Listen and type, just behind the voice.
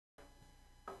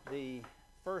The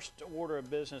first order of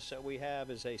business that we have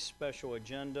is a special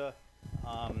agenda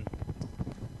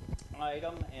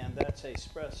item, and that's a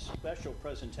special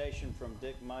presentation from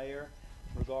Dick Mayer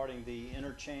regarding the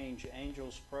Interchange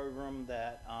Angels program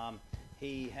that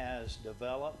he has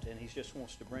developed, and he just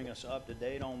wants to bring us up to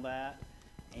date on that.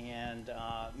 And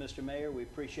Mr. Mayor, we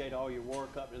appreciate all your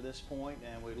work up to this point,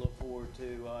 and we look forward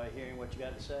to hearing what you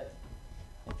got to say.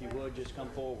 If you would, just come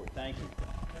forward. Thank you.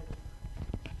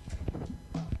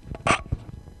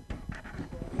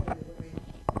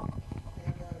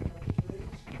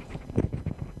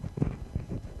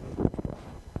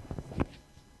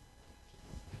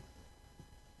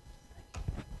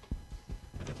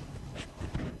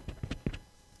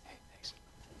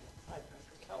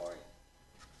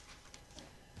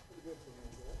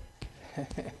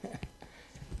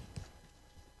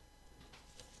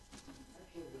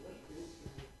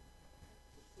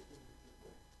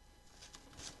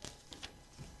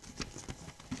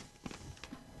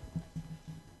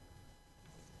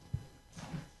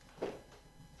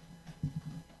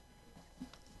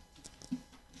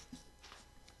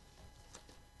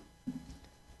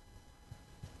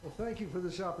 Thank you for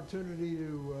this opportunity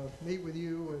to meet with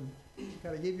you and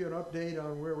kind of give you an update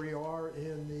on where we are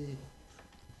in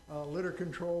the litter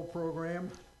control program.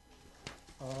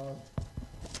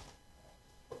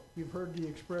 You've heard the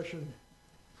expression,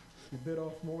 you bit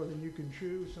off more than you can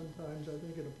chew. Sometimes I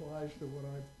think it applies to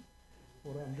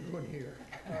what I'm doing here.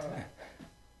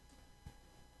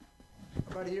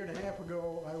 About a year and a half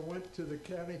ago, I went to the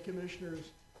county commissioners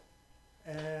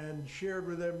and shared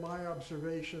with them my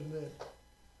observation that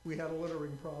we had a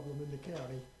littering problem in the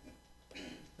county,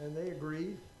 and they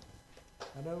agreed.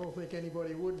 And I don't think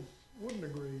anybody wouldn't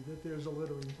agree that there's a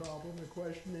littering problem. The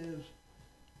question is,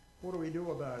 what do we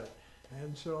do about it?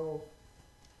 And so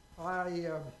I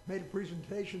made a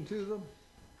presentation to them,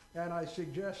 and I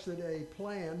suggested a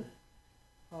plan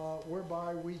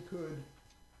whereby we could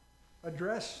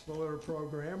address the litter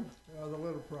problem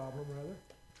rather.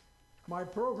 My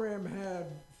program had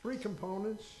three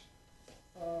components.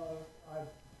 I've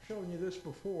shown you this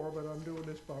before, but I'm doing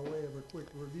this by way of a quick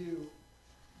review.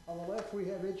 On the left, we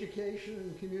have education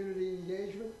and community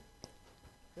engagement.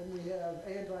 Then we have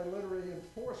anti-littering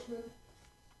enforcement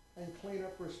and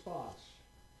cleanup response.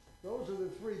 Those are the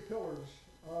three pillars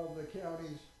of the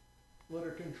county's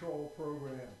litter control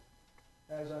program.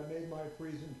 As I made my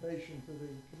presentation to the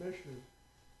commissioners,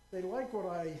 they liked what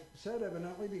I said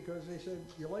evidently, because they said,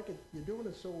 you like it, you're doing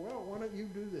it so well, why don't you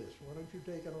do this? Why don't you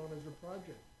take it on as a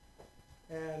project?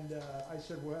 And I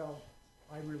said, well,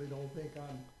 I really don't think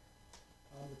I'm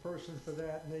the person for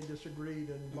that, and they disagreed,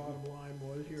 and the bottom line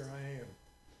was, here I am.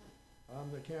 I'm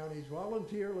the county's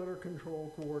volunteer litter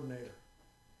control coordinator.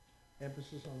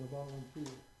 Emphasis on the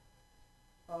volunteer.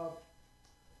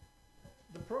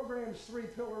 The program's three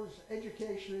pillars: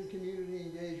 education and community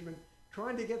engagement,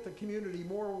 trying to get the community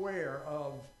more aware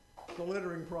of the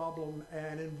littering problem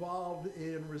and involved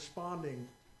in responding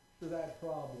to that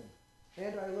problem.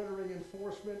 Anti-littering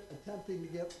enforcement, attempting to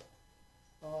get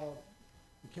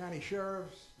the county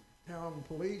sheriffs, town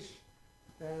police,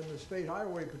 and the state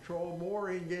highway patrol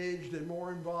more engaged and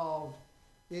more involved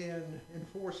in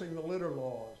enforcing the litter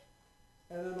laws.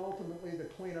 And then ultimately the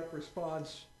cleanup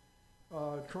response,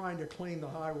 trying to clean the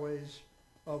highways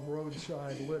of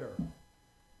roadside litter.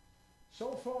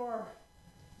 So far,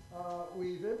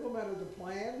 we've implemented the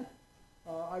plan.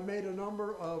 I've made a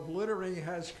number of littering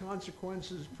has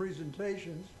consequences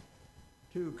presentations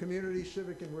to community,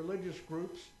 civic, and religious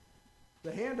groups.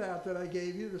 The handout that I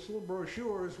gave you, this little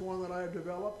brochure, is one that I've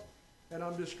developed and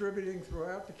I'm distributing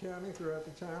throughout the county, throughout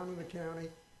the town and the county.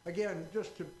 Again,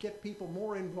 just to get people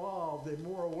more involved and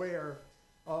more aware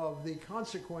of the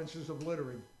consequences of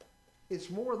littering. It's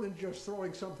more than just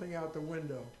throwing something out the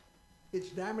window. It's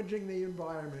damaging the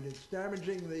environment. It's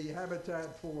damaging the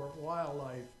habitat for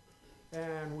wildlife.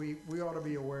 And we ought to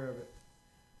be aware of it.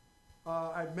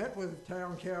 I've met with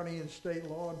town, county, and state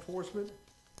law enforcement.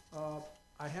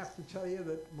 I have to tell you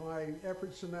that my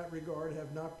efforts in that regard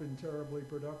have not been terribly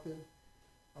productive.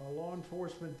 Law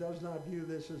enforcement does not view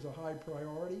this as a high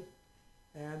priority,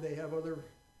 and they have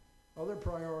other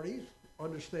priorities,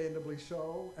 understandably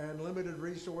so, and limited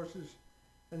resources.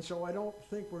 And so I don't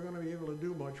think we're going to be able to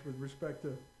do much with respect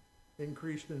to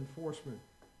increased enforcement.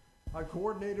 I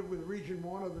coordinated with Region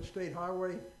 1 of the State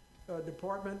Highway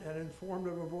Department and informed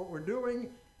them of what we're doing,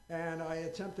 and I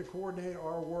attempt to coordinate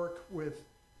our work with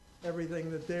everything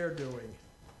that they're doing.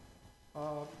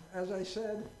 As I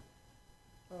said,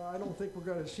 I don't think we're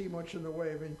going to see much in the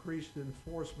way of increased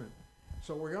enforcement.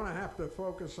 So we're going to have to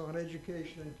focus on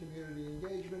education and community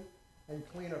engagement and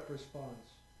cleanup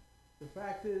response. The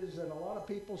fact is that a lot of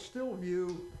people still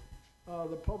view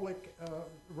the public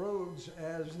roads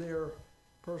as their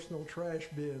personal trash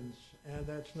bins, and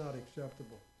that's not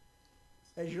acceptable.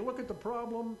 As you look at the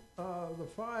problem, the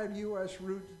 5 US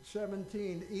Route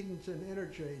 17 Edenton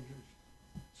interchanges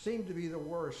seem to be the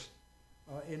worst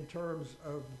in terms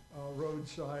of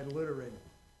roadside littering.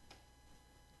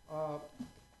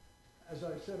 As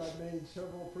I said, I've made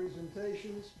several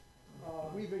presentations.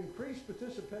 We've increased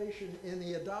participation in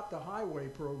the Adopt a Highway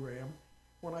program.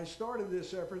 When I started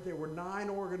this effort, there were 9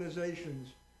 organizations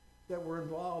that were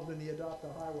involved in the Adopt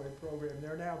a Highway program.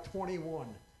 There are now 21.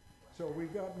 So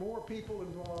we've got more people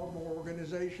involved, more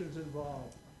organizations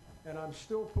involved. And I'm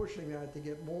still pushing that to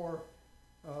get more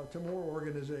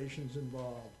organizations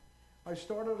involved. I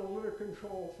started a litter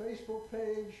control Facebook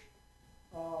page,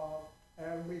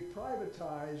 and we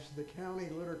privatized the county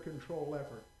litter control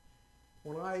effort.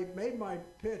 When I made my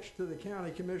pitch to the county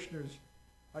commissioners,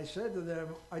 I said to them,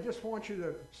 I just want you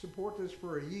to support this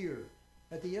for a year.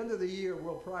 At the end of the year,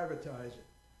 we'll privatize it.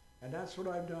 And that's what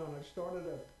I've done. I've started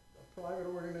a private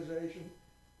organization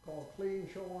called Clean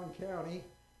Chowan County,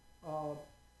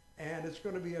 and it's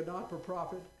going to be a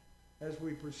not-for-profit as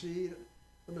we proceed.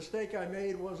 The mistake I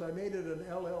made was I made it an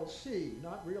LLC,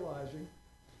 not realizing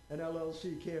an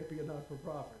LLC can't be a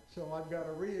not-for-profit. So I've got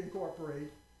to reincorporate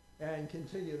and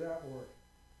continue that work.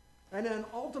 And then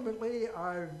ultimately,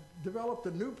 I've developed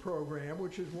a new program,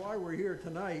 which is why we're here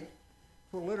tonight,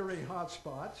 for littering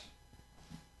hotspots.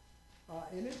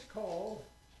 And it's called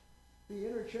the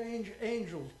Interchange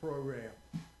Angels Program.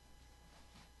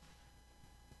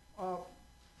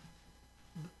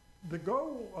 The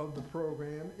goal of the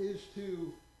program is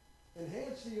to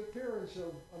enhance the appearance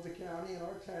of the county and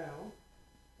our town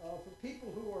for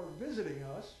people who are visiting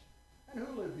us and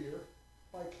who live here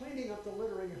by cleaning up the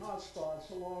littering hotspots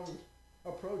along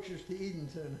approaches to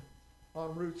Edenton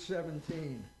on Route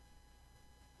 17.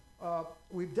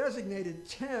 We've designated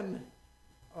 10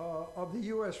 of the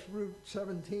US Route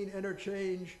 17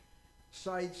 interchange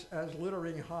sites as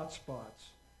littering hotspots.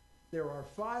 There are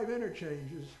 5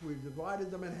 interchanges. We've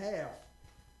divided them in half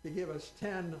to give us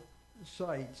 10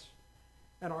 sites.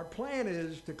 And our plan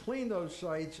is to clean those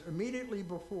sites immediately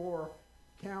before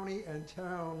county and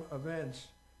town events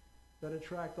that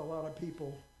attract a lot of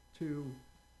people to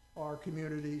our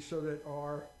community so that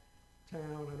our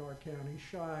town and our county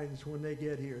shines when they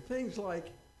get here. Things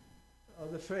like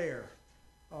the fair,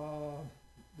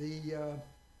 the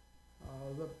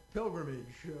pilgrimage.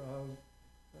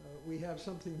 We have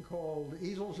something called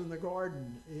Easels in the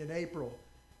Garden in April.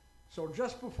 So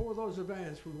just before those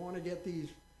events, we want to get these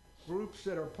groups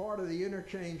that are part of the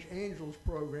Interchange Angels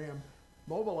program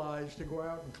mobilized to go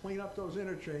out and clean up those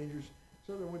interchanges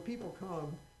so that when people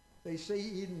come, they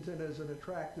see Edenton as an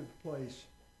attractive place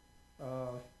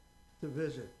to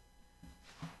visit.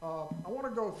 I want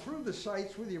to go through the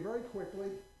sites with you very quickly.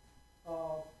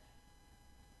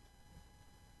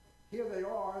 Here they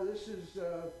are. This is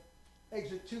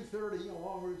exit 230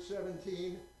 along Route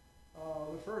 17.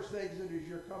 The first exit is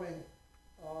you're coming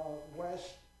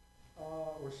west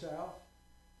or south.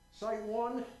 Site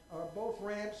 1, both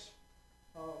ramps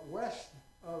west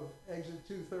of exit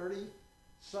 230.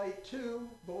 Site 2,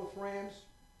 both ramps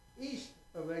east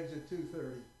of exit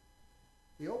 230.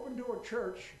 The Open Door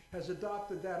Church has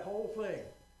adopted that whole thing.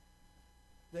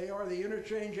 They are the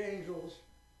Interchange Angels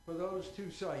for those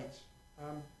 2 sites.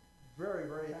 I'm very,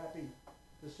 very happy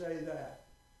to say that.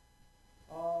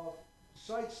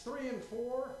 Sites 3 and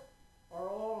 4 are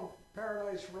along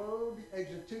Paradise Road,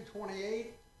 exit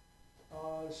 228.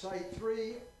 Site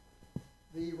 3,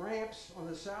 the ramps on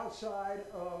the south side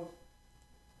of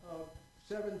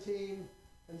 17,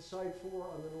 and Site 4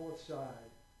 on the north side.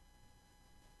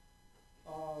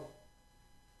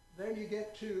 Then you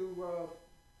get to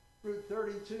Route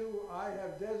 32. I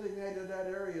have designated that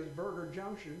area as Burger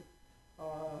Junction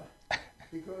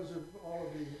because of all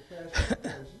of the fast food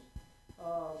places.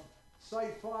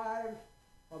 Site 5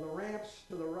 are the ramps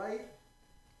to the right.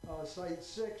 Site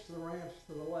 6, the ramps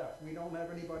to the left. We don't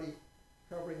have anybody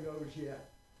covering those yet.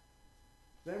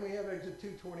 Then we have exit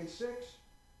 226,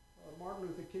 Martin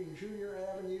Luther King Jr.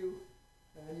 Avenue,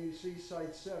 and you see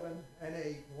Site 7 and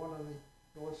 8, one on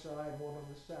the north side, one on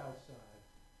the south side.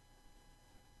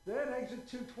 Then exit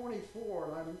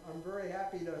 224, and I'm very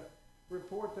happy to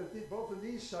report that both of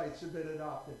these sites have been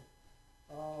adopted.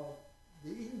 The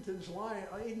Edenton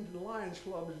Lions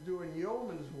Club is doing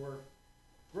yeoman's work,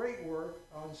 great work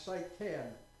on Site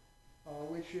 10,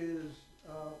 which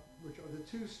are the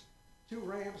two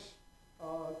ramps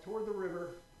toward the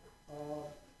river,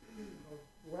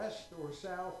 west or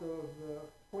south of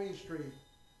Queen Street.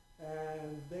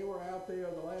 And they were out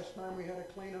there the last time we had a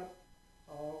cleanup.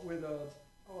 with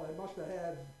they must have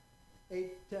had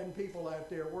 8, 10 people out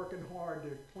there working hard to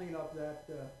clean up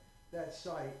that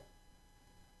site.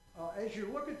 As you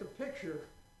look at the picture,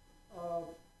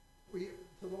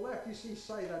 to the left you see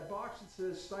site, that box that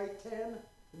says Site 10, and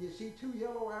you see 2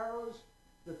 yellow arrows.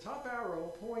 The top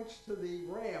arrow points to the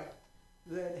ramp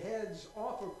that heads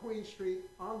off of Queen Street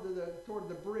toward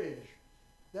the bridge.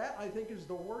 That, I think, is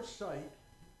the worst site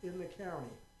in the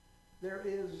county. There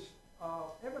is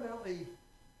evidently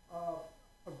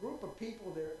a group of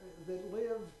people there that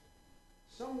live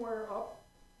somewhere up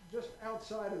just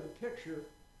outside of the picture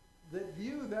that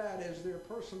view that as their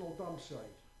personal dump site.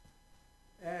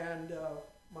 And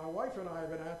my wife and I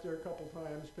have been out there a couple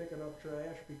times picking up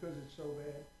trash because it's so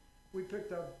bad. We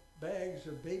picked up bags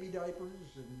of baby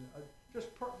diapers and just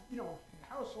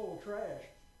household trash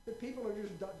that people are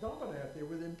just dumping out there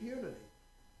with impunity.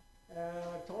 And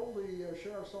I told the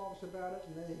sheriff's office about it,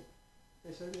 and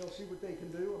they said they'll see what they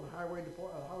can do, and the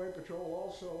highway patrol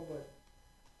also, but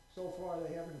so far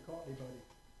they haven't caught anybody.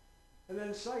 And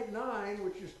then Site 9,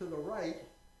 which is to the right,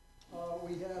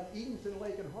 we have Edenton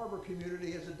Lake and Harbor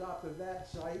Community has adopted that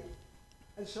site.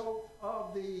 And so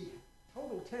of the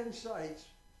total 10 sites,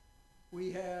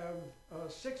 we have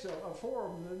 4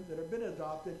 of them that have been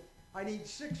adopted. I need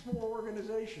 6 more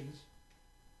organizations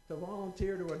to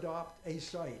volunteer to adopt a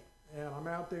site. And I'm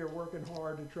out there working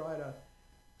hard to try to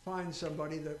find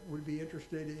somebody that would be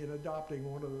interested in adopting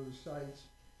one of those sites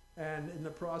and in the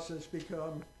process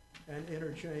become an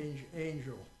interchange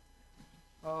angel.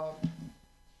 The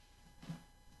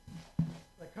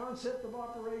concept of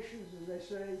operations, as they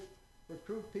say,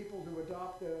 recruit people to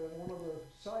adopt one of the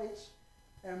sites.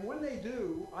 And when they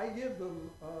do, I give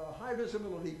them high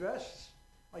visibility vests,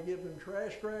 I give them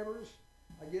trash grabbers,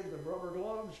 I give them rubber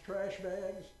gloves, trash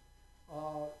bags,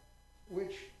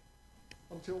 which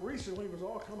until recently was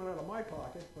all coming out of my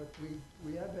pocket, but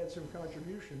we have had some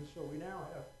contributions, so we now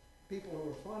have people who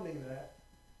are funding that.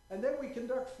 And then we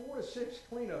conduct 4 to 6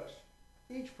 cleanups,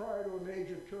 each prior to a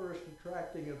major tourist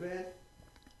attracting event.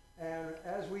 And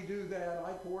as we do that,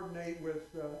 I coordinate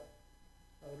with the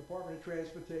Department of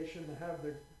Transportation to have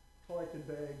the collected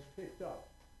bags picked up.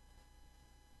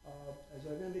 As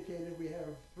I've indicated, we have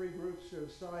 3 groups who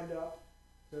have signed up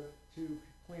to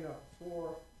clean up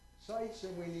 4 sites,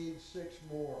 and we need 6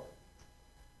 more.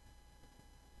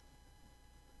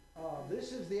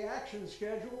 This is the action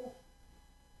schedule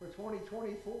for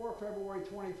 2024. February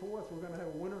 24th, we're going to have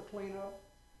a winter cleanup.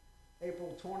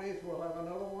 April 20th, we'll have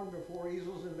another one before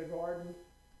Easels in the Garden,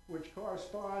 which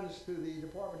corresponds to the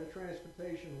Department of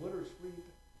Transportation litter sweep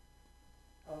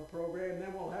program.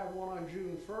 Then we'll have one on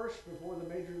June 1st before the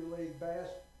Major League Bass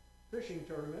Fishing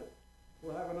Tournament.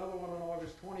 We'll have another one on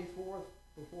August 24th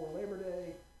before Labor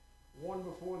Day, one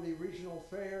before the Regional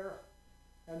Fair,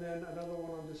 and then another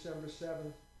one on December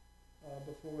 7th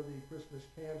before the Christmas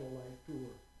Candlelight Tour.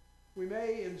 We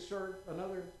may insert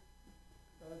another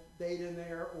date in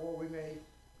there, or we may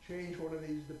change one of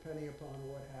these depending upon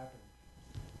what happens.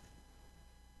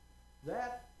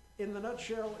 That, in the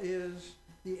nutshell, is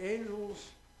the Angels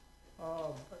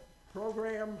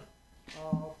program.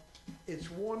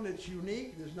 It's one that's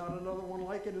unique. There's not another one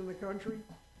like it in the country,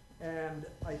 and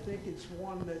I think it's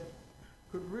one that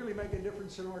could really make a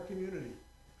difference in our community.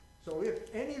 So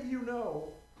if any of you know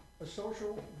a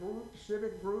social group,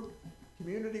 civic group,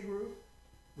 community group,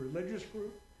 religious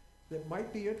group that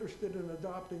might be interested in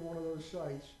adopting one of those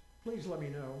sites, please let me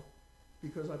know,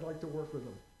 because I'd like to work with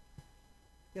them.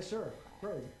 Yes, sir.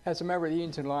 Craig. As a member of the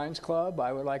Edenton Lions Club,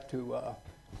 I would like to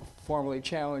formally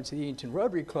challenge the Edenton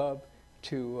Rotary Club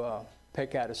to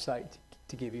pick out a site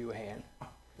to give you a hand.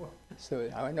 So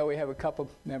I know we have a couple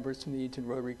members from the Edenton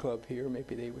Rotary Club here.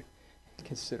 Maybe they would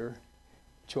consider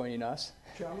joining us.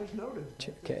 Challenge noted.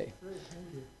 Okay. Great, thank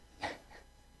you.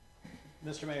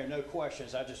 Mr. Mayor, no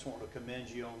questions. I just want to commend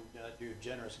you on your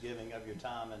generous giving of your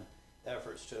time and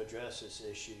efforts to address this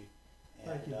issue.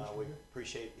 And Thank you, Mr. we Mayor.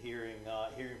 appreciate hearing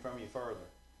from you further.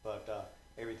 But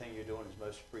everything you're doing is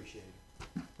most appreciated.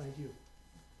 Thank you.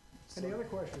 Any other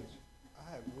questions?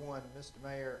 I have one, Mr.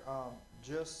 Mayor.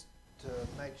 Just to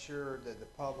make sure that the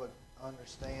public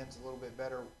understands a little bit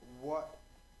better, what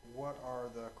are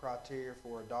the criteria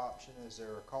for adoption? Is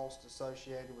there a cost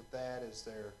associated with that? Is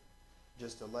there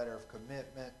just a letter of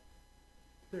commitment?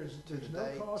 There's the no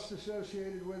dates? cost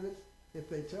associated with it. If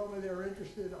they tell me they're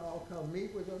interested, I'll come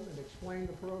meet with them and explain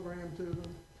the program to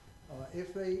them.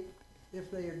 If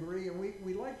they agree, and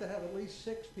we like to have at least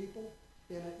 6 people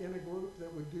in a group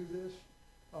that would do this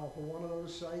for one of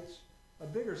those sites. A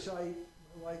bigger site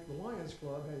like the Lions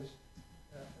Club has,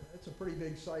 it's a pretty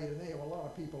big site, and they have a lot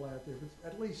of people out there, but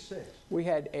at least 6. We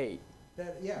had 8.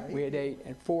 Yeah. We had 8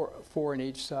 and four on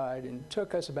each side, and it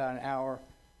took us about an hour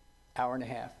and a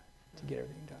half to get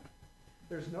everything done.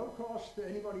 There's no cost to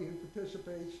anybody who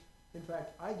participates. In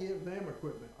fact, I give them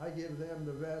equipment. I give them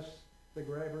the vests, the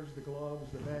grabbers, the gloves,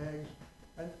 the bags,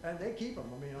 and they keep them.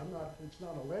 I mean, it's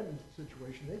not a lead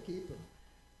situation. They keep them.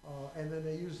 And then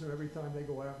they use them every time they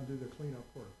go out and do the cleanup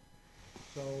work.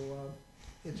 So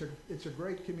it's a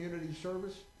great community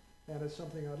service, and it's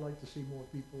something I'd like to see more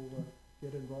people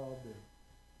get involved in.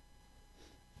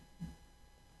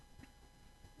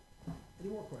 Any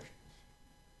more questions?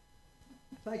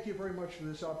 Thank you very much for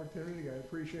this opportunity. I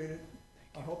appreciate it.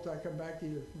 I hope that I come back to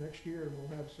you next year and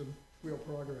we'll have some real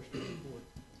progress to report.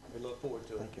 We look forward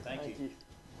to it. Thank you.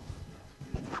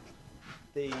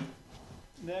 The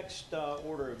next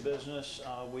order of business,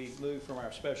 we move from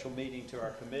our special meeting to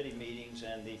our committee meetings,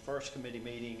 and the first committee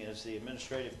meeting is the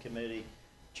Administrative Committee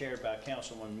chaired by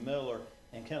Councilman Miller.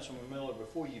 And Councilman Miller,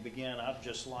 before you begin, I'd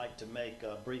just like to make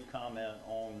a brief comment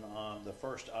on the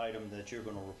first item that you're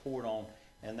going to report on,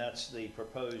 and that's the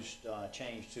proposed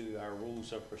change to our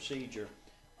rules of procedure.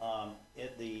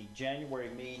 At the January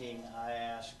meeting, I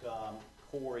asked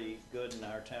Corey Gooden,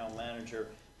 our town manager,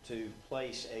 to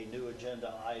place a new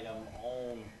agenda item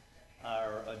on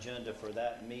our agenda for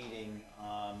that meeting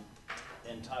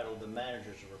entitled the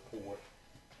Manager's Report.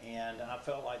 And I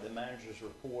felt like the Manager's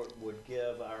Report would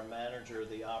give our manager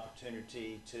the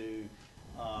opportunity to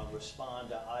respond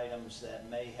to items that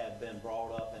may have been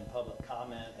brought up in public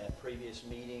comment at previous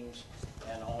meetings,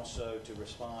 and also to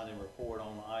respond and report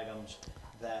on items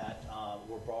that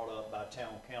were brought up by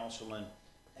town councilmen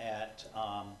at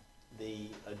the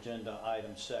agenda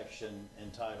item section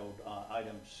entitled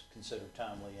Items Considered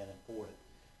Timely and Important.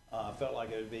 I felt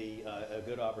like it would be a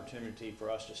good opportunity for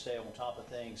us to stay on top of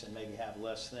things and maybe have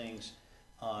less things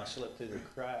slip through the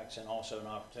cracks, and also an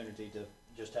opportunity to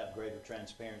just have greater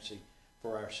transparency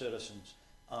for our citizens.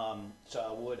 So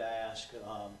I would ask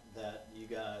that you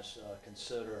guys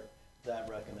consider that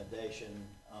recommendation,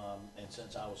 and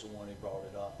since I was the one who brought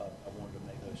it up, I wanted to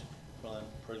make those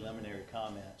preliminary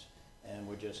comments, and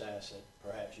would just ask that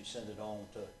perhaps you send it on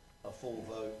to a full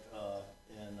vote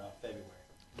in February.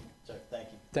 So thank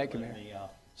you. Thank you, Mayor.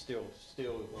 Still a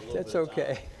little That's bit of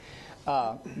time.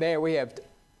 okay. Mayor, we have,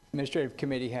 Administrative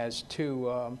Committee has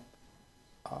 2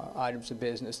 items of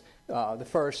business. The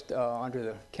first, under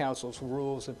the Council's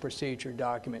Rules of Procedure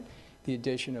document, the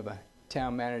addition of a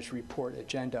Town Manager Report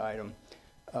agenda item.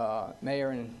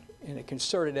 Mayor, in a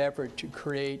concerted effort to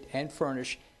create and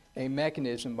furnish a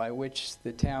mechanism by which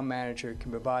the Town Manager can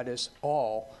provide us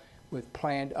all with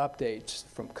planned updates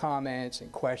from comments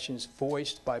and questions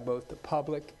voiced by both the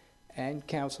public and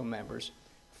council members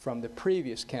from the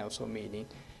previous council meeting,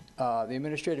 the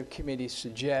Administrative Committee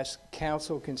suggests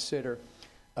council consider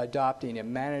adopting a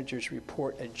manager's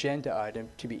report agenda item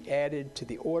to be added to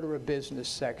the order of business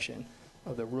section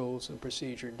of the Rules and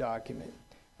Procedure document.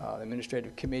 The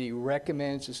Administrative Committee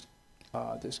recommends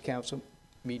this council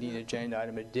meeting agenda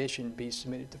item addition be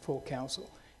submitted to full council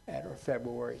at our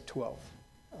February 12th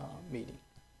meeting.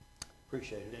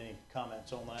 Appreciate it. Any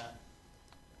comments on that?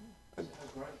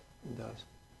 It does.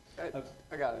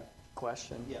 I got a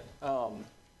question. Yeah.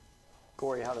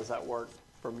 Corey, how does that work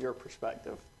from your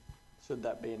perspective? Should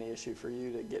that be an issue for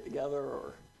you to get together,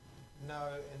 or?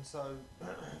 No, and so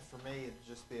for me, it'd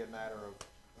just be a matter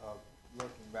of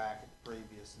looking back at the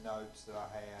previous notes that I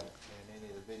had and any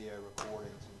of the video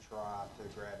recordings and try to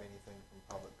grab anything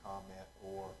from public comment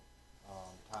or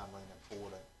timely and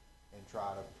important, and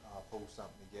try to pull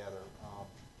something together.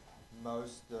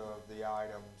 Most of the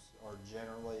items are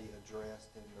generally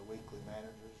addressed in the weekly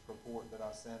manager's report that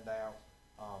I send out.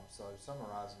 So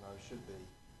summarizing those should be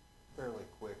fairly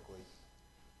quickly,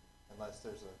 unless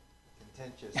there's a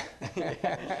contentious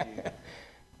issue.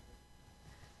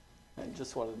 I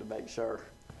just wanted to make sure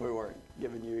we weren't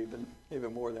giving you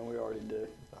even more than we already do.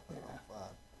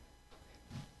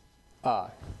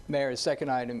 Mayor, the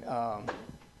second item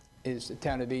is the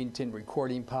Town of Edenton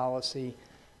recording policy.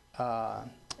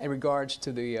 In regards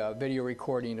to the video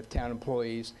recording of town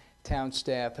employees, town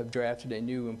staff have drafted a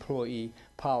new employee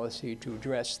policy to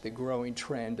address the growing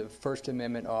trend of First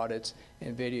Amendment audits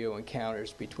and video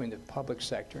encounters between the public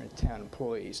sector and town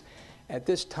employees. At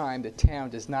this time, the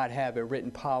town does not have a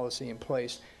written policy in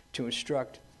place to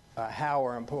instruct how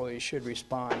our employees should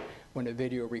respond when a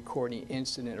video recording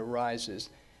incident arises.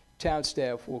 Town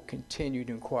staff will continue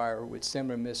to inquire with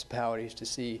similar municipalities to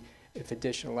see if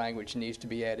additional language needs to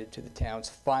be added to the town's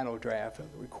final draft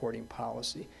of the recording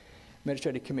policy.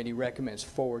 Administrative Committee recommends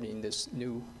forwarding this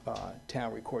new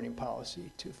town recording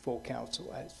policy to full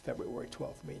council at its February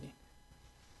 12th meeting.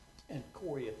 And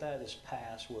Corey, if that is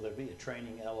passed, will there be a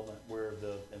training element where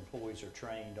the employees are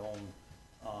trained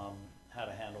on how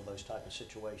to handle those type of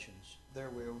situations? There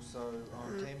will. So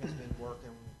Tammy's been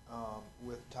working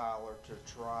with Tyler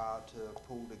to try to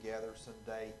pull together some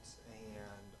dates and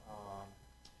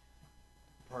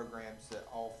programs that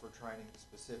offer training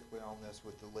specifically on this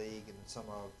with the league and some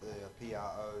of the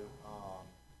PIO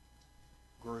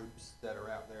groups that are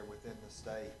out there within the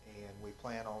state. And we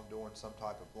plan on doing some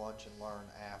type of lunch and learn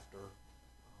after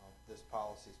this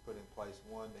policy is put in place.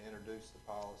 One, to introduce the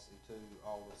policy to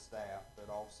all the staff, but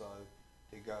also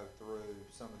to go through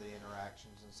some of the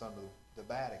interactions and some of the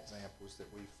bad examples that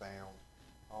we've found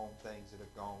on things that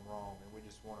have gone wrong. And we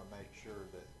just want to make sure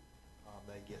that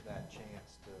they get that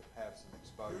chance to have some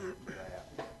exposure to that.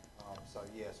 So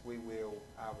yes, we will,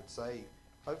 I would say,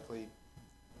 hopefully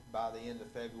by the end of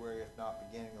February, if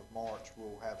not beginning of March,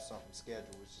 we'll have something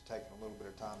scheduled. It's just taking a little bit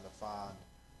of time to find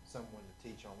someone to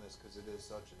teach on this because it is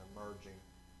such an emerging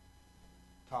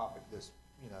topic that's,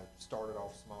 you know, started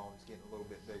off small and it's getting a little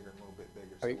bit bigger and a little bit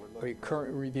bigger. So Are you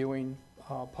currently reviewing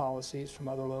policies from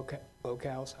other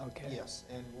locales? Okay. Yes,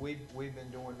 and we've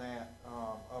been doing that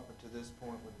up until this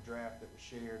point with the draft that was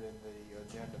shared in the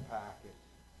agenda packet.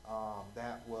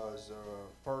 That was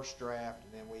first draft,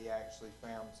 and then we actually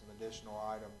found some additional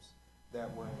items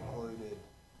that were included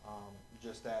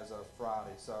just as of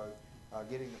Friday. So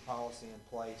getting the policy in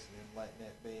place and then letting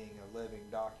it being a living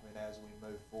document as we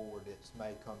move forward, it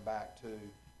may come back to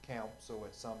council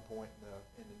at some point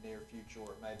in the near future,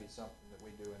 or it may be something that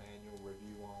we do an annual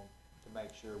review on to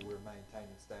make sure we're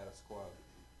maintaining status quo.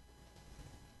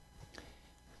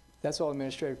 That's all the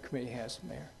administrative committee has,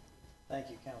 Mayor. Thank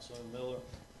you, Councilman Miller.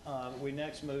 We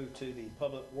next move to the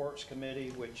Public Works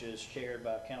Committee, which is chaired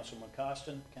by Councilman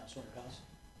Costin. Councilman Costin.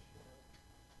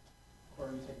 Or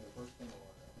are you taking the first thing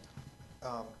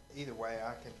or Either way,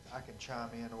 I can chime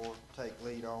in or take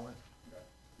lead on it.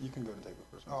 You can go and take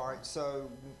the first one. All right, so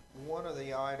one of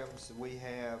the items we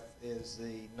have is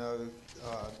the no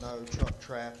truck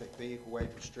traffic, vehicle weight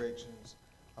restrictions.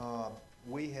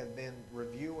 We have been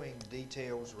reviewing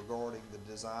details regarding the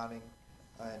designing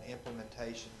and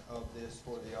implementation of this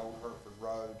for the Old Hertford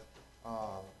Road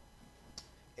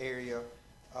area.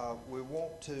 We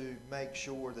want to make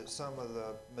sure that some of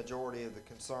the majority of the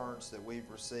concerns that we've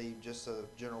received, just so the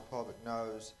general public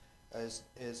knows,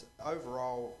 is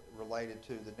overall related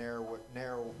to the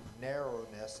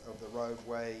narrowness of the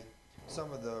roadway,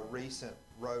 some of the recent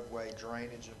roadway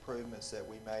drainage improvements that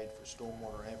we made for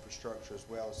stormwater infrastructure, as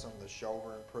well as some of the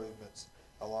shoulder improvements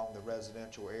along the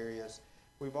residential areas.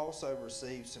 We've also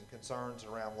received some concerns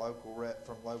around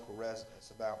from local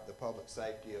residents about the public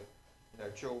safety of, you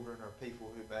know, children or people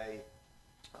who may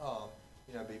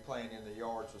you know, be playing in the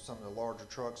yards with some of the larger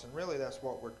trucks. And really that's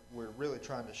what we're really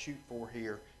trying to shoot for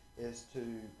here, is to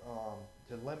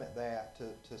limit that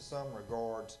to some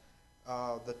regards.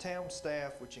 The town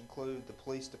staff, which include the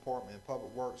police department and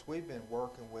public works, we've been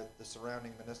working with the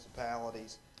surrounding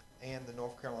municipalities and the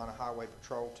North Carolina Highway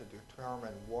Patrol to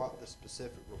determine what the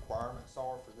specific requirements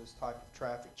are for this type of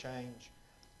traffic change.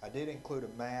 I did include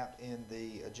a map in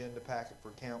the agenda packet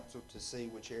for council to see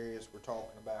which areas we're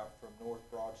talking about, from North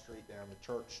Broad Street down to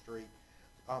Church Street.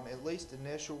 At least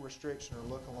initial restriction are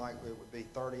looking like it would be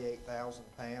 38,000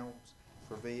 pounds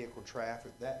for vehicle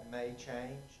traffic. That may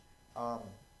change.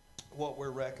 What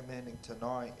we're recommending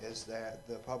tonight is that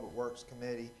the Public Works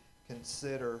Committee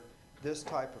consider this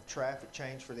type of traffic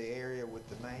change for the area, with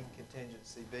the main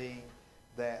contingency being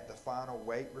that the final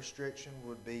weight restriction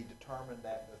would be determined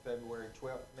at the February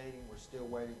 12th meeting. We're still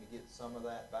waiting to get some of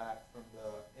that back from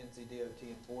the NCDOT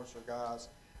enforcer guys.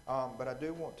 But I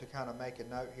do want to kind of make a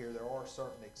note here. There are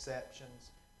certain exceptions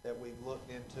that we've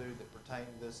looked into that pertain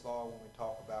to this law when we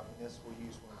talk about municipal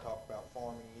use, when we talk about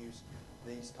farming use.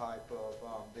 These type of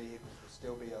vehicles will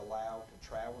still be allowed to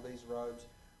travel these roads.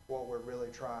 What we're really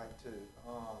trying to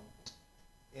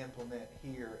implement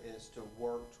here is to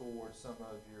work towards some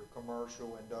of your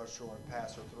commercial, industrial, and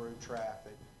passer-through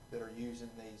traffic that are using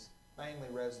these mainly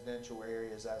residential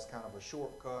areas as kind of a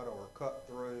shortcut or a cut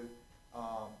through,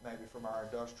 maybe from our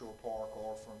industrial park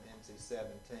or from NC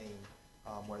 17,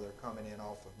 where they're coming in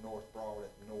off of North Broad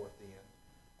at the north end.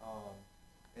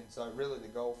 And so really the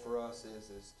goal for us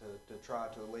is to try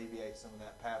to alleviate some of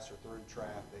that passer-through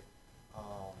traffic.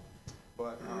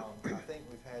 I think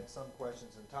we've had some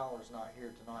questions, and Tyler's not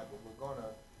here tonight, but we're going to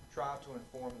try to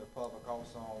inform the public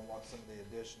also on what some of the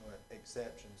additional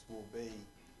exceptions will be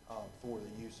for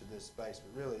the use of this space.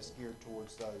 But really it's geared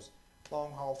towards those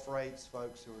long-haul freights,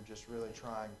 folks who are just really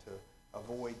trying to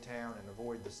avoid town and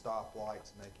avoid the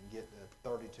stoplights, and they can get to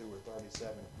 32 or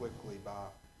 37 quickly by,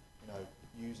 you know,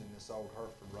 using this Old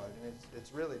Hertford Road. And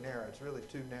it's really narrow. It's really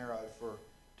too narrow for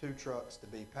 2 trucks to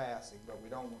be passing, but we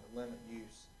don't want to limit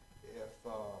use if, if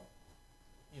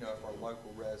our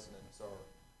local residents are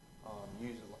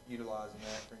utilizing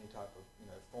that for any type of,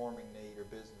 farming need or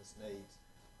business needs.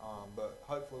 But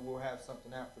hopefully we'll have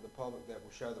something out for the public that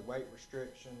will show the weight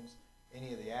restrictions,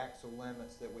 any of the axle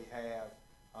limits that we have.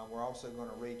 We're also going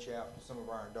to reach out to some of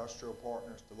our industrial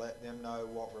partners to let them know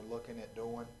what we're looking at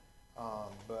doing.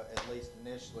 But at least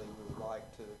initially, we would like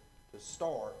to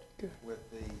start with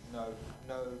the no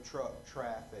truck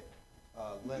traffic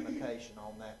limitation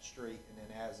on that street, and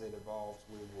then as it evolves,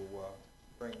 we will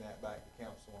bring that back to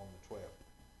council on the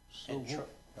 12th.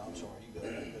 I'm sorry, you go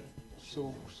ahead.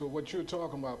 So what you're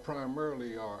talking about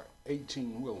primarily are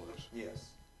 18-wheelers, Yes.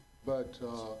 but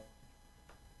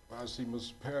I see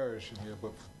Mr. Parrish in here,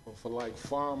 but for like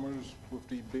farmers with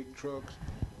these big trucks,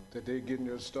 that they're getting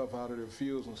their stuff out of their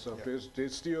fields and stuff, Yep. they're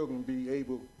still gonna be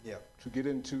able Yep. to get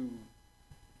into,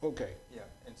 okay. Yeah,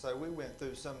 and so we went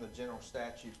through some of the general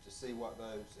statutes to see what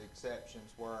those exceptions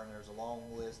were, and there's a long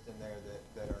list in there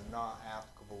that are not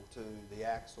applicable to the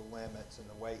axle limits and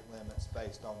the weight limits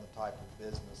based on the type of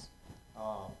business,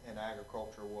 and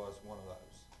agriculture was one of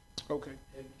those. Okay.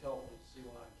 Have you told the C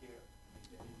line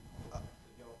care?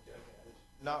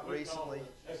 Not recently.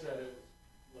 She said it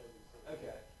was later.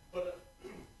 Okay. But,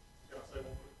 can I say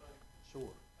one quick thing?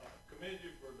 Sure. I commend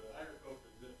you for the agriculture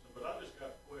exemption, but I just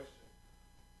got a question.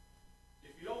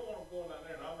 If you don't want them going down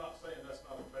there, and I'm not saying that's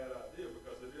not a bad idea,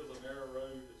 because it is a narrow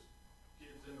road, there's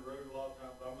kids in the road a lot of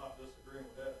times, I'm not disagreeing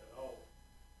with that at all.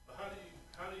 But how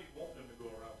do you want them to go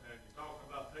around town? You're talking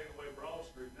about taking away Broad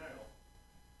Street now,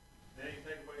 now you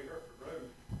take away Hertford Road.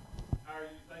 How are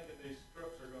you thinking these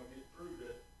trucks are gonna get through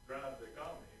that drive the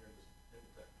economy here in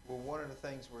the town? Well, one of the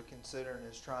things we're considering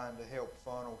is trying to help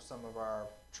funnel some of our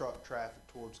truck traffic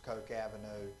towards Coke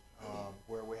Avenue,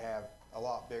 where we have a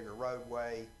lot bigger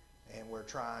roadway, and we're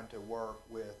trying to work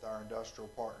with our industrial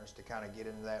partners to kind of get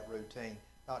into that routine,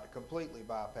 not to completely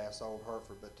bypass Old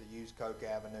Hertford, but to use Coke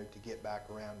Avenue to get back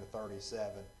around to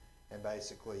 37, and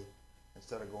basically,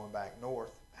 instead of going back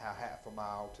north, half a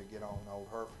mile to get on Old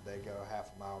Hertford, they go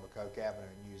half a mile to Coke Avenue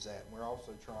and use that. And we're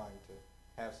also trying to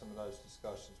have some of those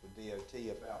discussions with DOT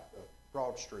about the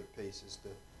Broad Street pieces to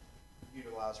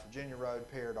utilize Virginia Road,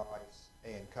 Paradise,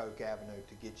 and Coke Avenue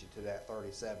to get you to that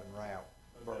 37 route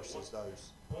versus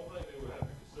those. One thing they would have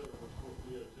to consider was for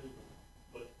DOT,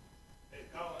 but at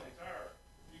Colony Tire,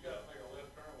 you gotta make a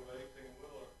left turn with an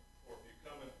 18-wheeler, or if you're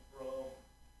coming from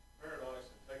Paradise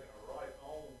and taking a right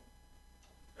on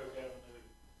Coke Avenue,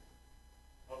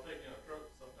 I'll take you in a truck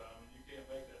sometime, and you can't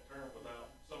make that turn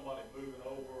without somebody moving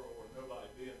over or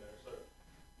nobody being there. So,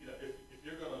 if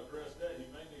you're gonna address that, you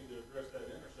may need to address that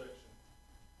intersection.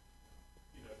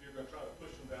 If you're gonna try to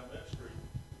push them down that street,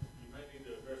 you may need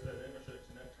to address that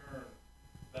intersection, that turn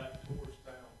back towards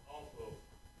town off of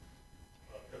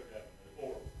Coke Avenue,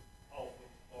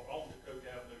 or onto Coke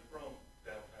Avenue from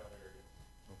downtown area.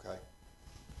 Okay.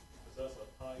 Because that's a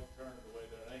tight turn, the way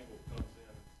that angle comes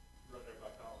in right there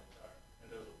by Colony Tire. And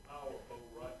there's a power pole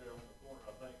right there on the corner,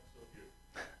 I think, so if your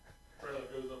trailer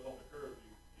goes up on the curb,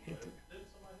 didn't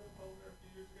somebody hit a pole there a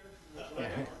few years ago?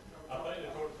 I think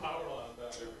they tore the power line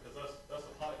down there, because that's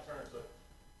a tight turn, so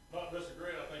not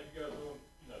disagreeing, I think you guys doing,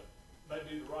 may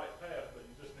be the right path, but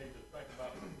you just need to think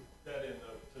about that end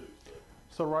of it too, so.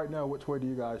 So right now, which way do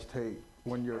you guys take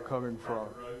when you're coming from?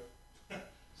 Road.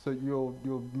 So you'll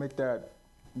make that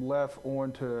left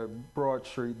onto Broad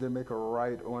Street, then make a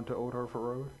right onto Old Hertford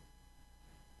Road?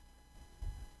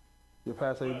 You'll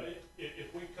pass Well, a, if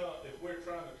we're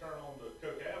trying to turn on the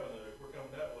Coke Avenue, if we're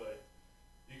coming that way,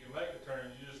 you can make the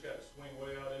turn, you just got to swing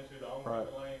way out into the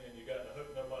oncoming lane, and you got to hope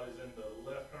nobody's in the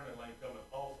left turning lane coming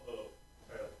off of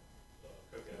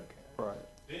Coke Avenue. right,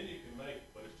 Then you can make it,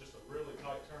 but it's just a really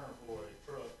tight turn for a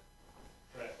truck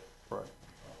traffic. right.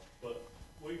 But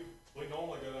we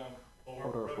normally go down Old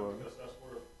Old Hertford Hertford Road, Road. because that's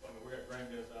where, we got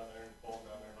grandkids down there and farm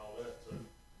down there and all that, so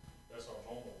that's our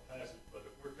normal passage. But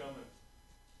if we're coming,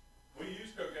 we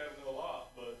use Coke Avenue a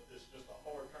lot, but it's just a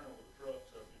hard turn with the truck.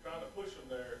 So if you're trying to push them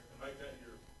there and make that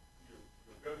your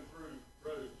go-through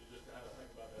road, you just gotta think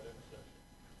about that intersection.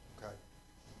 Okay.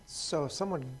 So if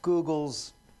someone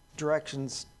Googles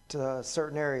directions to a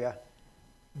certain area,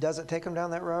 does it take them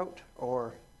down that road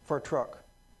or for a truck?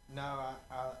 No,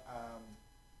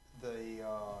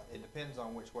 it depends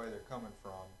on which way they're coming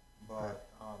from, but,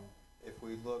 if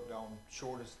we looked on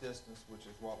shortest distance, which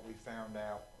is what we found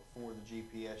out for the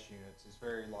GPS units, it's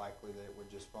very likely that it would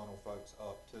just funnel folks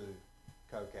up to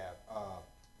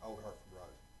Old Hertford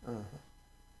Road.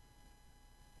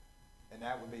 And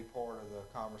that would be part of the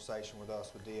conversation with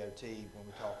us with DOT when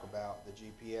we talk about the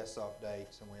GPS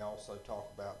updates, and we also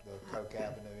talk about the Coke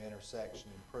Avenue intersection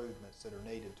improvements that are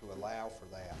needed to allow for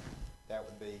that. That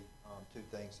would be two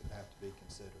things that have to be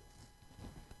considered.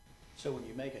 So when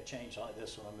you make a change like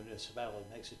this, when a municipality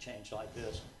makes a change like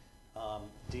this,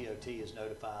 DOT is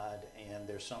notified, and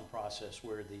there's some process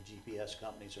where the GPS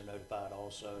companies are notified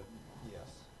also. Yes.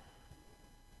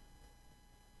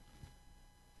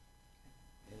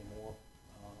 Any more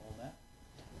on that?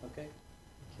 Okay,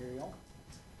 carry on.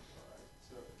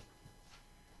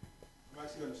 I'm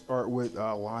actually going to start with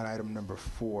line item number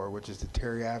 4, which is the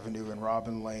Terry Avenue and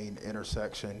Robin Lane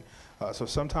intersection. So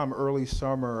sometime early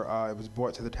summer, it was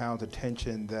brought to the town's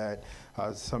attention that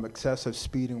some excessive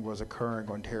speeding was occurring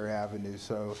on Terry Avenue.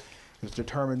 So it was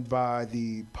determined by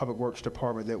the Public Works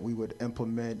Department that we would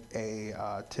implement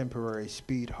a temporary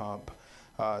speed hump.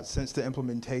 Since the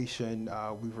implementation,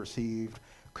 we've received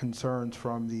concerns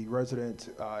from the residents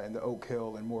in the Oak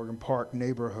Hill and Morgan Park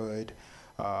neighborhood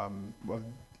of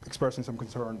expressing some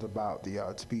concerns about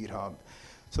the speed hump.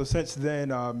 So since then,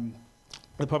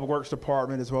 the Public Works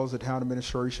Department, as well as the town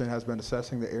administration, has been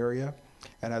assessing the area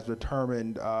and has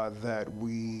determined that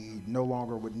we no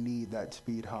longer would need that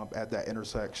speed hump at that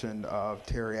intersection of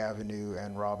Terry Avenue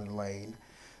and Robin Lane.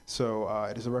 So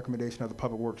it is a recommendation of the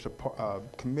Public Works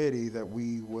Committee that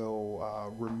we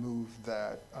will remove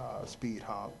that speed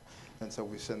hump. And so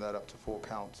we send that up to full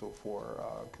council for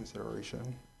consideration.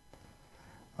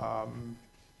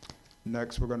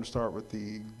 Next, we're going to start with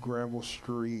the Granville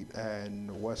Street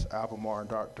and West Albemarle and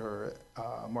Dr.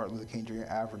 Martin Luther King Jr.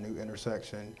 Avenue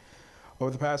intersection.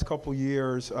 Over the past couple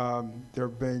years, there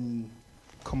have been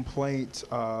complaints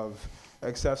of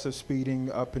excessive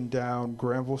speeding up and down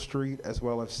Granville Street, as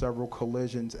well as several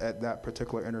collisions at that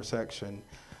particular intersection.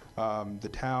 The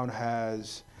town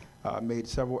has made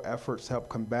several efforts to help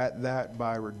combat that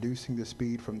by reducing the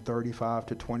speed from 35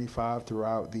 to 25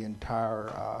 throughout the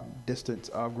entire distance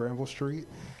of Granville Street,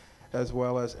 as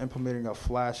well as implementing a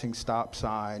flashing stop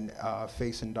sign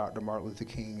facing Dr. Martin Luther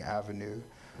King Avenue.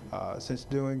 Since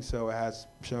doing so, it has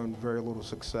shown very little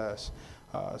success.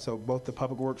 So both the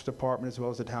Public Works Department as well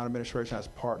as the town administration has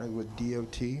partnered with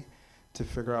DOT to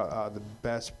figure out the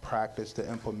best practice to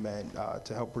implement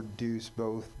to help reduce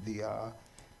both the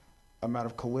amount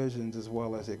of collisions as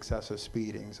well as excessive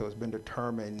speeding. So it's been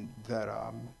determined that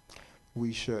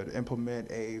we should implement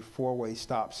a 4-way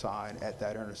stop sign at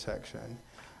that intersection.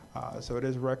 So it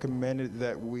is recommended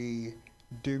that we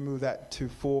do move that to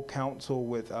full council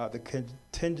with the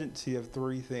contingency of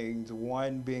 3 things.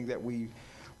 One being that we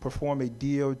perform a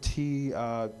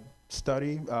DOT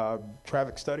study,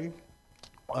 traffic study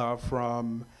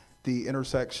from the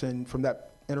intersection, from that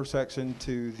intersection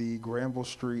to the Granville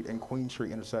Street and Queen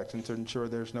Street intersection to ensure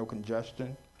there's no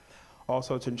congestion.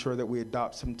 Also to ensure that we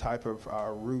adopt some type of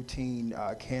routine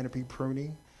canopy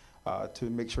pruning to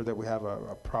make sure that we have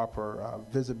a proper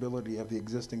visibility of the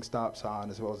existing stop sign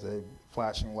as well as the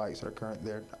flashing lights that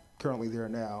are currently there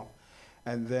now.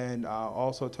 And then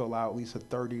also to allow at least a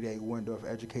 30-day window of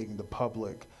educating the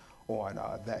public on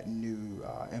that new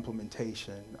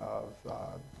implementation of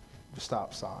the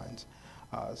stop signs.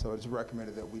 So it's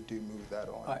recommended that we do move that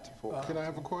on to full. Can I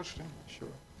have a question? Sure.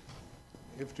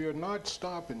 If they're not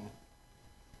stopping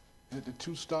at the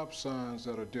 2 stop signs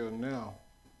that are there now,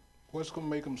 what's going to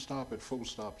make them stop at 4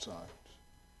 stop signs?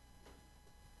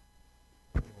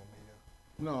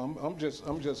 No, I'm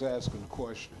just asking a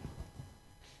question.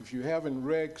 If you're having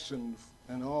wrecks and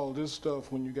all this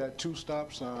stuff when you got 2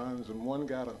 stop signs and one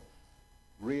got a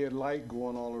red light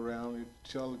going all around it,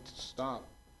 tell it to stop.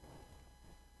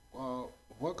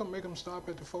 What can make them stop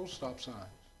at the 4 stop signs?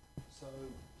 So,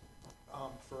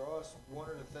 for us, one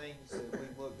of the things that we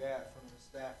looked at from the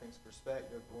staffing's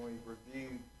perspective when we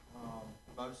reviewed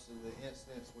most of the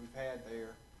incidents we've had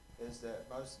there is that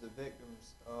most of the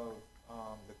victims of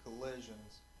the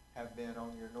collisions have been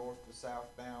on your north to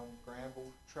southbound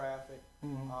Granville traffic.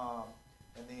 Mm-hmm.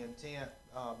 And the intent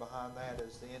behind that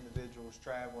is the individuals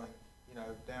traveling,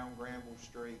 down Granville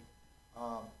Street,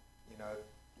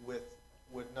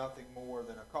 with nothing more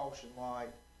than a caution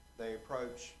light. They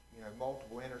approach,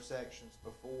 multiple intersections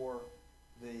before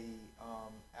the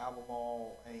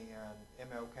Albemarle and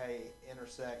MLK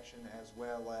intersection, as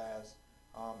well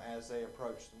as they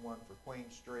approach the one for Queen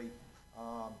Street.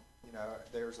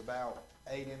 There's about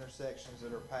 8 intersections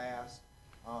that are passed.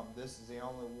 This is the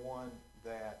only one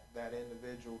that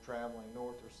individual traveling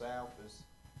north or south is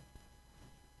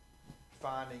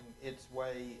finding its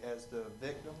way as the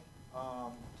victim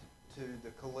to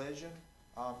the collision.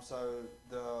 So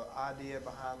the idea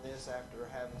behind this, after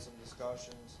having some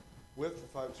discussions with the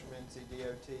folks from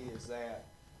NCDOT, is that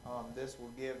This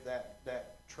will give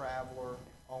that traveler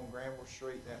on Granville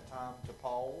Street that time to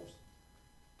pause,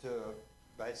 to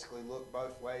basically look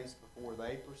both ways before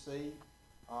they proceed,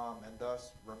 and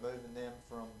thus removing them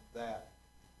from that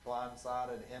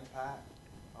blindsided impact.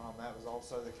 That was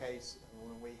also the case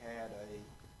when we had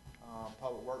a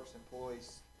Public Works employee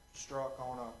struck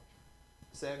on a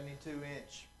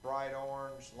 72-inch bright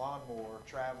orange lawnmower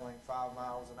traveling 5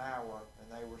 miles an hour,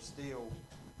 and they were still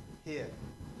hit,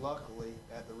 luckily,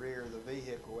 at the rear of the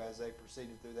vehicle as they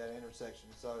proceeded through that intersection.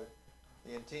 So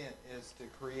the intent is to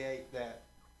create that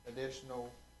additional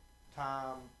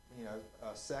time, you know,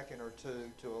 a second or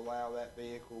two, to allow that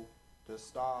vehicle to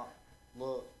stop,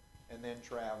 look, and then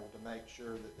travel, to make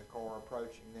sure that the car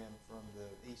approaching them from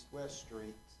the east-west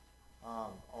streets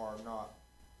are not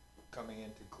coming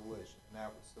into collision. And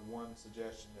that was the one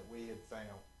suggestion that we had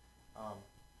found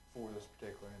for this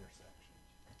particular intersection.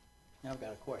 Now I've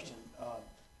got a question.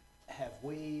 Have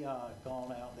we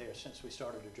gone out there since we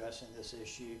started addressing this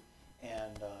issue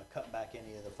and cut back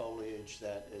any of the foliage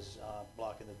that is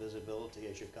blocking the visibility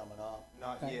as you're coming up?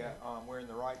 Not yet. We're in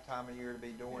the right time of year to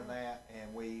be doing that,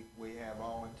 and we have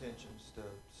all intentions to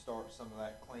start some of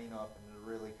that cleanup and to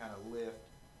really kind of lift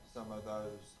some of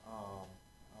those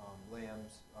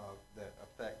limbs that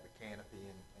affect the canopy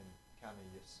and kind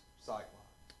of your sight line.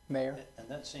 Mayor? And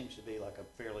that seems to be like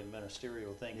a fairly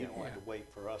ministerial thing. You don't have to wait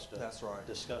for us to That's right.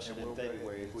 discuss it And in we'll go ahead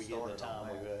February. and If we get get the started on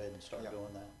time, we'll that. go ahead and start Yep.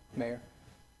 doing that. Mayor?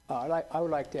 I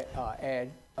would like to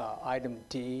add item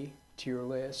D to your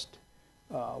list.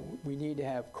 We need to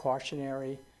have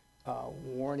cautionary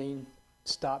warning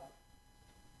stop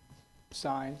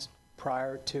signs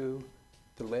prior to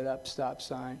the lit up stop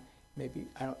sign. Maybe,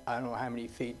 I don't know how many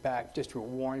feet back, just to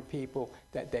warn people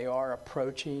that they are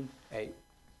approaching a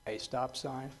stop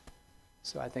sign.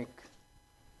 So I think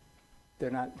they're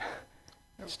not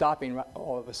stopping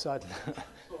all of a sudden. So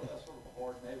that's sort of a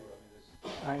hard neighborhood.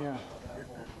 I mean, I know. that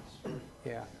whole street.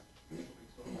 Yeah. It'll be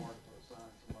sort of hard to put a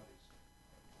sign somebody's.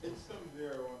 It's some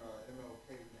there on MLK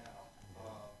now.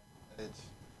 It's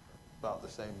about the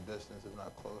same distance, if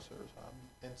not closer or something.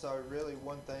 And so really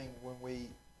one thing when we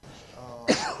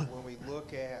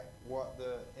look at what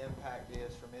the impact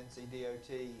is from NCDOT,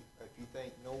 if you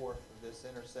think north of this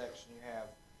intersection, you have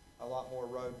a lot more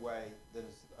roadway that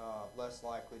is less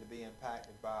likely to be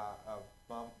impacted by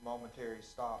a momentary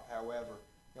stop. However,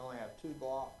 you only have 2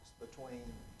 blocks between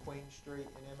Queen Street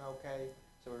and MLK,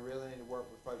 so we really need to work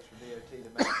with folks from DOT to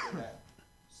make sure that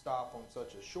stop on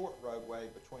such a short roadway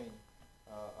between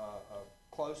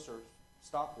a closer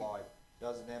stoplight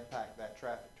doesn't impact that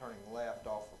traffic turning left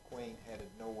off of Queen headed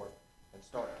north and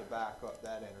start to back up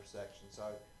that intersection. So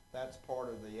that's part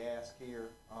of the ask here.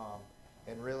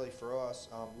 And really for us,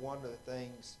 one of the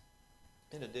things,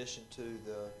 in addition to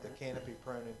the canopy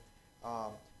pruning,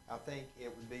 I think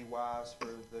it would be wise for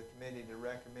the committee to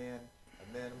recommend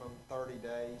a minimum 30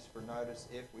 days for notice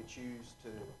if we choose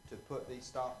to put these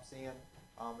stops in.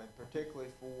 And particularly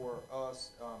for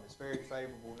us, it's very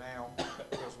favorable now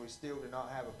because we still do not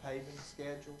have a paving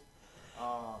schedule.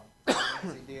 DOT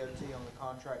on the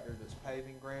contractor that's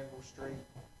paving Granville Street.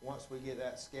 Once we get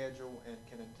that schedule and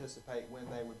can anticipate when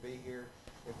they would be here,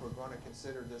 if we're going to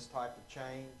consider this type of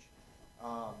change,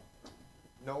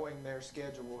 knowing their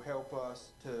schedule will help us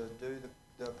to do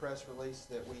the press release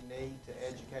that we need to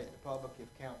educate the public if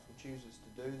council chooses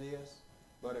to do this.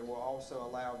 But it will also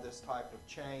allow this type of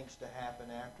change to happen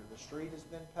after the street has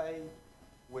been paved,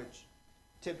 which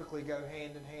typically go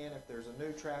hand in hand. If there's a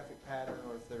new traffic pattern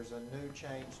or if there's a new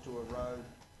change to a road,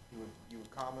 you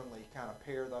would commonly kind of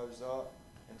pair those up.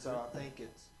 And so I think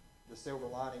it's the silver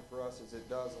lining for us is it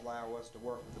does allow us to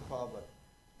work with the public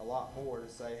a lot more to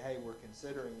say, hey, we're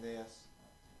considering this.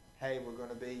 Hey, we're going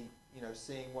to be,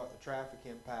 seeing what the traffic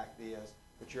impact is,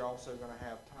 but you're also going to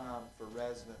have time for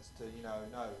residents to,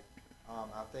 know.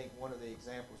 I think one of the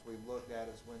examples we've looked at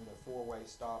is when the 4-way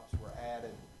stops were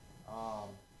added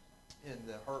in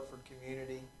the Hertford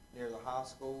community near the high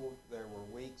school. There were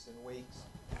weeks and weeks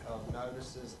of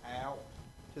notices out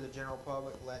to the general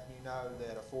public letting you know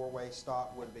that a 4-way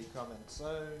stop would be coming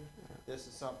soon. This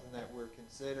is something that we're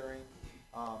considering.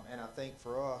 And I think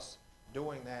for us,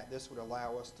 doing that, this would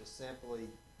allow us to simply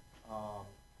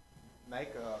make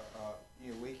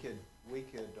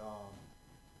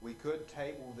we could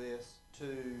table this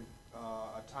to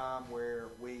a time where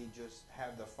we just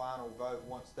have the final vote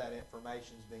once that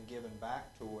information's been given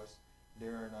back to us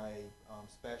during a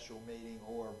special meeting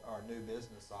or our new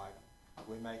business item.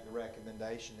 We make the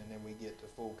recommendation and then we get to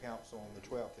full council on the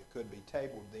 12th. It could be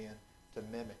tabled then to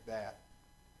mimic that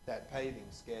paving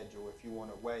schedule if you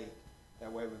want to wait.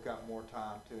 That way we've got more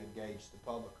time to engage the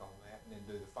public on that and then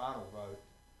do the final vote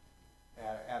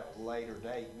at a later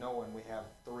date, knowing we have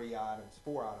 4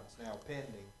 items now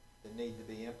pending that need to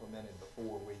be implemented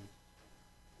before we,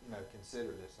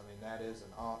 consider this. I mean, that is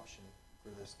an option for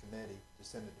this committee to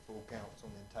send it to full council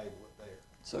and then table it there.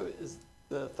 So is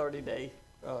the 30-day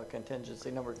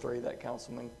contingency number 3 that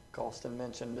Councilman Costin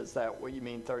mentioned, is that what you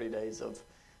mean, 30 days of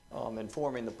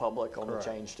informing the public on Correct.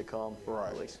 the change to come? Right.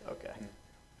 At least, okay.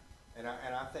 And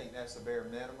I think that's the bare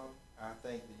minimum. I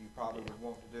think that you probably would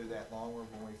want to do that longer.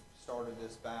 When we started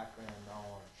this back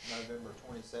on November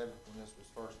 27th, when this was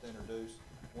first introduced,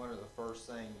 one of the first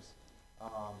things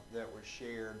that was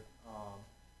shared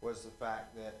was the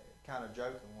fact that, kind of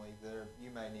jokingly,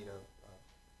 you may need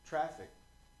a traffic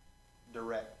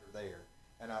director there.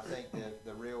 And I think that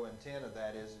the real intent of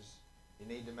that is you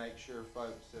need to make sure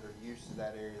folks that are used to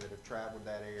that area, that have traveled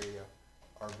that area,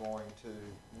 are going to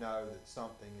know that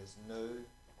something is new.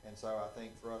 And so I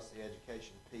think for us, the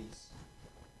education piece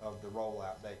of the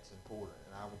rollout date's important.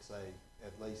 And I would say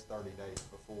at least 30 days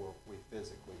before we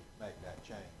physically make that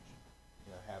change,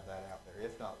 have that out there,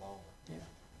 if not longer.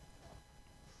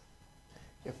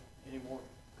 Yeah. Any more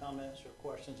comments or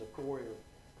questions of Corey or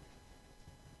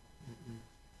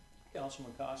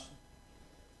Councilman Costin?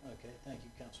 Okay, thank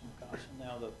you, Councilman Costin.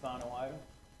 Now the final item.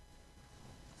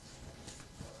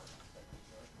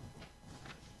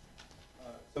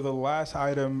 So the last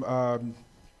item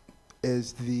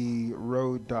is the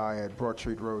road diet, Broad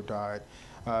Street Road diet.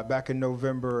 Back in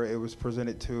November, it was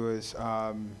presented to us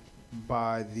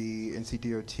by the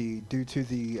NCDOT due to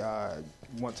the,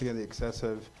 once again, the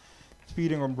excessive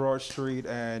speeding on Broad Street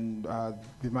and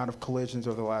the amount of collisions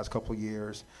over the last couple of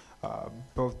years.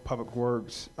 Both Public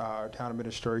Works, Town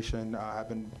Administration have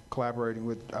been collaborating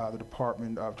with the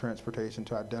Department of Transportation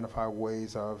to identify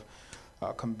ways of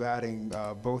combating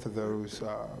both of those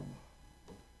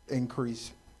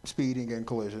increased speeding and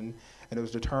collision. And it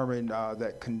was determined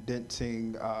that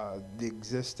condensing the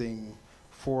existing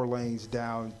 4 lanes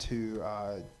down to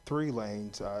 3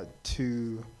 lanes,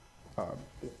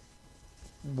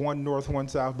 one north, one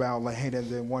southbound lane, and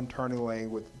then 1 turning lane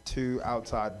with 2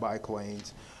 outside bike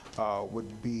lanes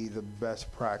would be the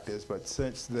best practice. But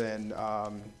since then,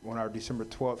 on our December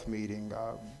 12th meeting,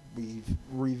 we've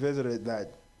revisited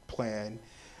that plan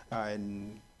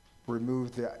and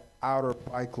removed the outer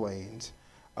bike lanes.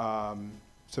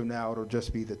 So now it'll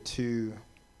just be the 2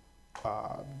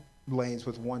 lanes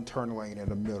with 1 turn lane in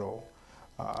the middle.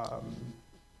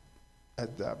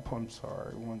 At that point, I'm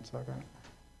sorry, 1 second.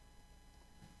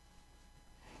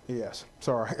 Yes,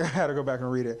 sorry, I had to go back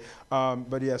and read it.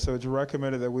 But yeah, so it's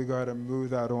recommended that we go ahead and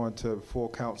move that on to full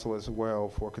council as well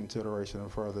for consideration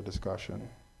and further discussion.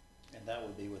 And that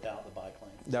would be without the bike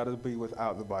lane. That would be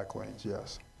without the bike lanes,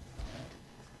 yes.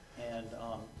 And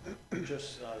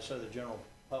just so the general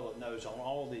public knows, on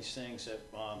all of these things that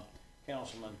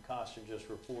Councilman Costa just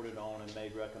reported on and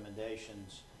made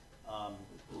recommendations,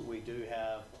 we do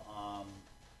have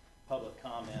public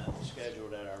comment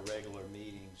scheduled at our regular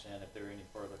meetings, and if there are any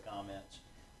further comments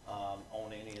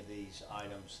on any of these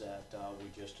items that we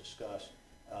just discussed,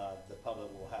 the public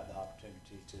will have the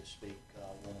opportunity to speak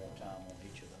one more time on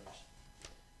each of those.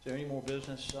 Is there any more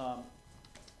business,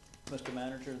 Mr.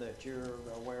 Manager, that you're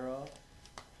aware of?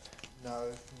 No,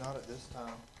 not at this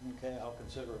time. Okay, I'll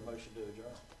consider a motion to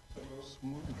adjourn.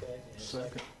 Okay, and a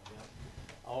Second. Yeah.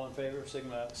 All in favor,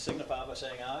 signify by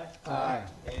saying aye. Aye.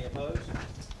 Any opposed?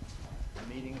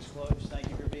 The meeting is closed. Thank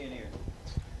you for being here.